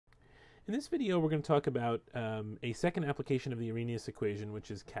In this video, we're going to talk about a second application of the Arrhenius equation, which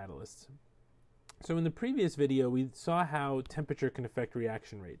is catalysts. So in the previous video, we saw how temperature can affect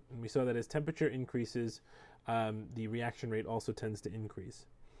reaction rate. And we saw that as temperature increases, the reaction rate also tends to increase.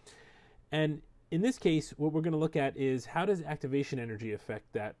 And in this case, what we're going to look at is how does activation energy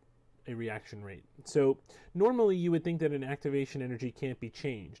affect a reaction rate. So normally you would think that an activation energy can't be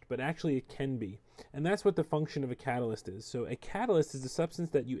changed, but actually it can be. And that's what the function of a catalyst is. So a catalyst is a substance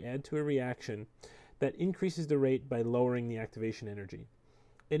that you add to a reaction that increases the rate by lowering the activation energy.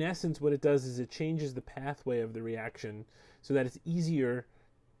 In essence, what it does is it changes the pathway of the reaction so that it's easier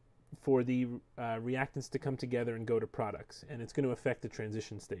for the reactants to come together and go to products, and it's going to affect the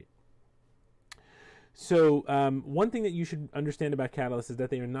transition state. So one thing that you should understand about catalysts is that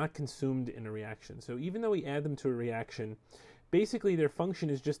they are not consumed in a reaction. So even though we add them to a reaction, basically their function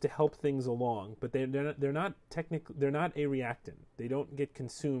is just to help things along, but they're not a reactant. They don't get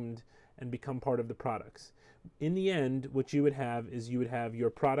consumed and become part of the products. In the end, what you would have is you would have your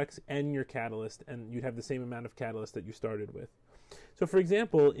products and your catalyst, and you'd have the same amount of catalyst that you started with. So for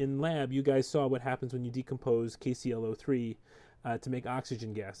example, in lab, you guys saw what happens when you decompose KClO3 to make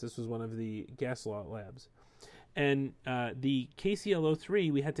oxygen gas. This was one of the gas law labs. And the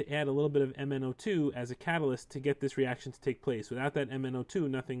KClO3, we had to add a little bit of MnO2 as a catalyst to get this reaction to take place. Without that MnO2,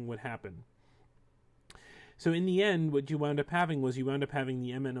 nothing would happen. So in the end, what you wound up having was you wound up having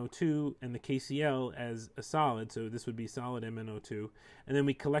the MnO2 and the KCl as a solid, so this would be solid MnO2, and then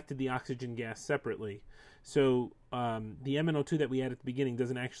we collected the oxygen gas separately. So the MnO2 that we add at the beginning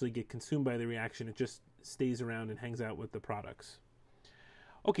doesn't actually get consumed by the reaction, it just stays around and hangs out with the products.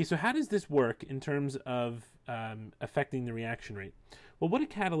 Okay, so how does this work in terms of affecting the reaction rate? Well, what a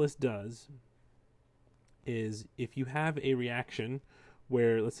catalyst does is if you have a reaction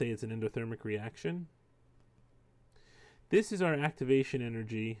where, let's say it's an endothermic reaction, this is our activation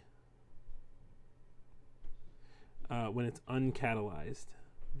energy when it's uncatalyzed.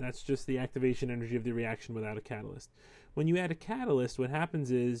 That's just the activation energy of the reaction without a catalyst. When you add a catalyst, what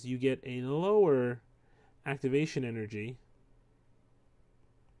happens is you get a lower activation energy.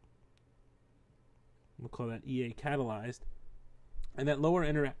 We'll call that EA catalyzed. And that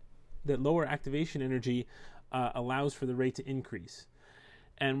lower activation energy allows for the rate to increase.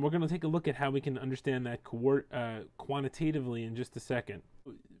 And we're going to take a look at how we can understand that quantitatively in just a second.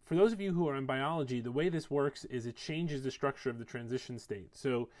 For those of you who are in biology, the way this works is it changes the structure of the transition state.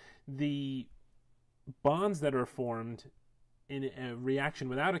 So the bonds that are formed in a reaction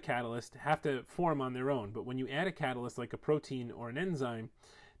without a catalyst have to form on their own. But when you add a catalyst like a protein or an enzyme,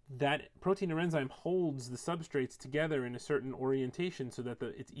 that protein or enzyme holds the substrates together in a certain orientation so that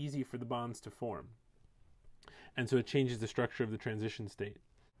it's easy for the bonds to form. And so it changes the structure of the transition state.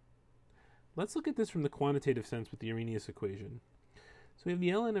 Let's look at this from the quantitative sense with the Arrhenius equation. So we have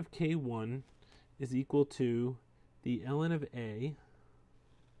the ln of K1 is equal to the ln of A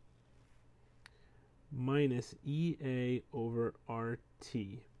minus EA over RT.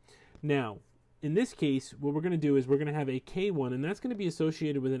 Now, in this case, what we're going to do is we're going to have a K1, and that's going to be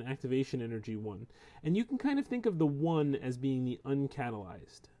associated with an activation energy 1. And you can kind of think of the 1 as being the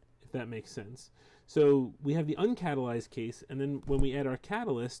uncatalyzed, if that makes sense. So we have the uncatalyzed case, and then when we add our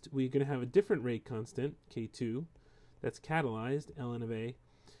catalyst, we're going to have a different rate constant, K2, that's catalyzed, ln of A,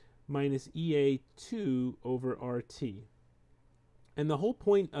 minus EA2 over RT. And the whole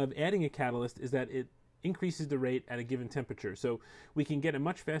point of adding a catalyst is that it increases the rate at a given temperature. So we can get a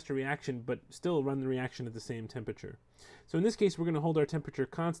much faster reaction, but still run the reaction at the same temperature. So in this case, we're going to hold our temperature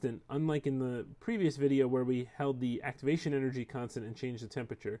constant, unlike in the previous video where we held the activation energy constant and changed the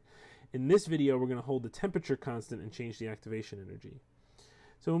temperature. In this video, we're going to hold the temperature constant and change the activation energy.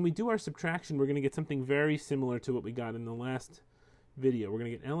 So when we do our subtraction, we're going to get something very similar to what we got in the last video. We're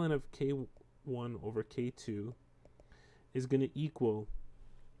going to get ln of K1 over K2 is going to equal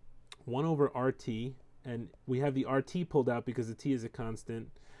 1 over RT, and we have the RT pulled out because the T is a constant,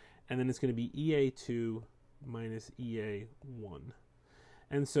 and then it's going to be EA2 minus EA1.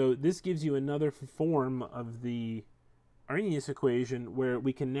 And so this gives you another form of the Arrhenius equation where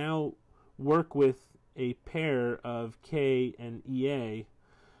we can now work with a pair of K and EA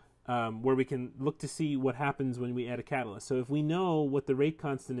where we can look to see what happens when we add a catalyst. So if we know what the rate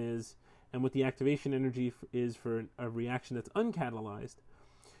constant is and what the activation energy is for a reaction that's uncatalyzed,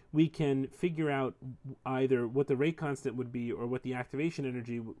 we can figure out either what the rate constant would be or what the activation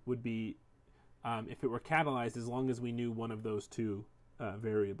energy would be if it were catalyzed, as long as we knew one of those two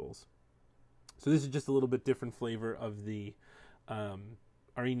variables. So this is just a little bit different flavor of the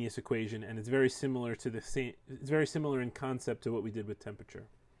Arrhenius equation, and it's very similar to it's very similar in concept to what we did with temperature.